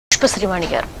పుష్ప శ్రీవాణి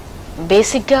గారు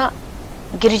బేసిక్గా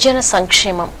గిరిజన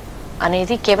సంక్షేమం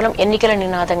అనేది కేవలం ఎన్నికల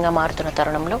నినాదంగా మారుతున్న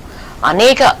తరుణంలో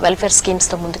అనేక వెల్ఫేర్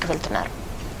స్కీమ్స్తో ముందుకు వెళ్తున్నారు.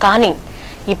 కానీ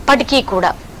ఇప్పటికీ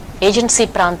కూడా ఏజెన్సీ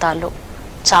ప్రాంతాల్లో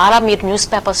చాలా మీరు న్యూస్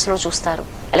పేపర్స్లో చూస్తారు,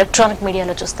 ఎలక్ట్రానిక్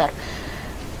మీడియాలో చూస్తారు,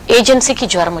 ఏజెన్సీకి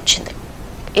జ్వరం వచ్చింది,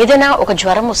 ఏదైనా ఒక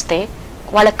జ్వరం వస్తే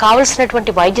వాళ్ళకి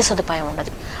కావాల్సినటువంటి వైద్య సదుపాయం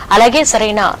ఉండదు, అలాగే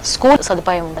సరైన స్కూల్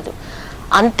సదుపాయం ఉండదు.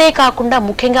 అంతేకాకుండా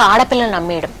ముఖ్యంగా ఆడపిల్లలను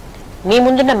అమ్మేయడం మీ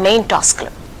ముందున్న మెయిన్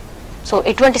టాస్క్లు. సో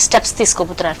ఎటువంటి స్టెప్స్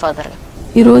తీసుకోబోతున్నారు ఫర్దర్గా?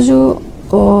 ఈరోజు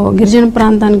గిరిజన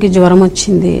ప్రాంతానికి జ్వరం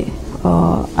వచ్చింది,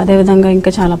 అదేవిధంగా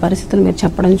ఇంకా చాలా పరిస్థితులు మీరు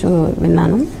చెప్పడం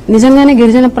విన్నాను. నిజంగానే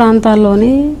గిరిజన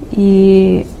ప్రాంతాల్లోని ఈ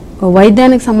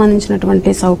వైద్యానికి సంబంధించినటువంటి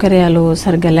సౌకర్యాలు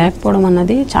సరిగ్గా లేకపోవడం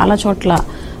అన్నది చాలా చోట్ల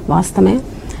వాస్తవమే.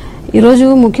 ఈరోజు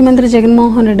ముఖ్యమంత్రి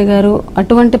జగన్మోహన్ రెడ్డి గారు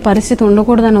అటువంటి పరిస్థితి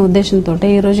ఉండకూడదన్న ఉద్దేశంతో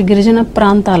ఈరోజు గిరిజన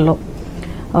ప్రాంతాల్లో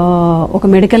ఒక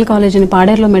మెడికల్ కాలేజీని,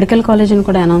 పాడేరులో మెడికల్ కాలేజీని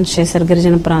కూడా అనౌన్స్ చేశారు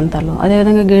గిరిజన ప్రాంతాల్లో.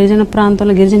 అదేవిధంగా గిరిజన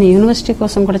ప్రాంతంలో గిరిజన యూనివర్సిటీ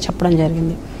కోసం కూడా చెప్పడం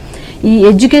జరిగింది. ఈ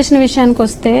ఎడ్యుకేషన్ విషయానికి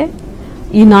వస్తే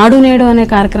ఈ నాడు నేడు అనే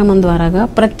కార్యక్రమం ద్వారాగా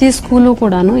ప్రతి స్కూలు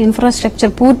కూడాను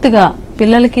ఇన్ఫ్రాస్ట్రక్చర్ పూర్తిగా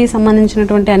పిల్లలకి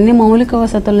సంబంధించినటువంటి అన్ని మౌలిక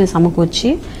వసతుల్ని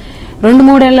సమకూర్చి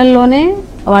 2-3 ఏళ్లలోనే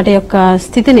వాటి యొక్క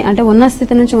స్థితిని, అంటే ఉన్న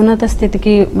స్థితి నుంచి ఉన్నత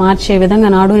స్థితికి మార్చే విధంగా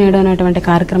నాడు నేడు అనేటువంటి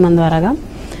కార్యక్రమం ద్వారాగా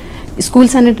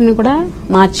స్కూల్స్ అన్నిటిని కూడా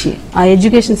మార్చి ఆ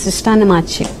ఎడ్యుకేషన్ సిస్టాన్ని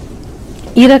మార్చి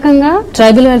ఈ రకంగా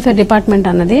ట్రైబల్ వెల్ఫేర్ డిపార్ట్మెంట్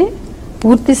అన్నది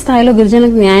పూర్తి స్థాయిలో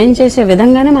గిరిజనులకు న్యాయం చేసే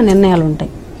విధంగానే మన నిర్ణయాలు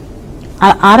ఉంటాయి.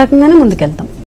 ఆ రకంగానే ముందుకెళ్తాం.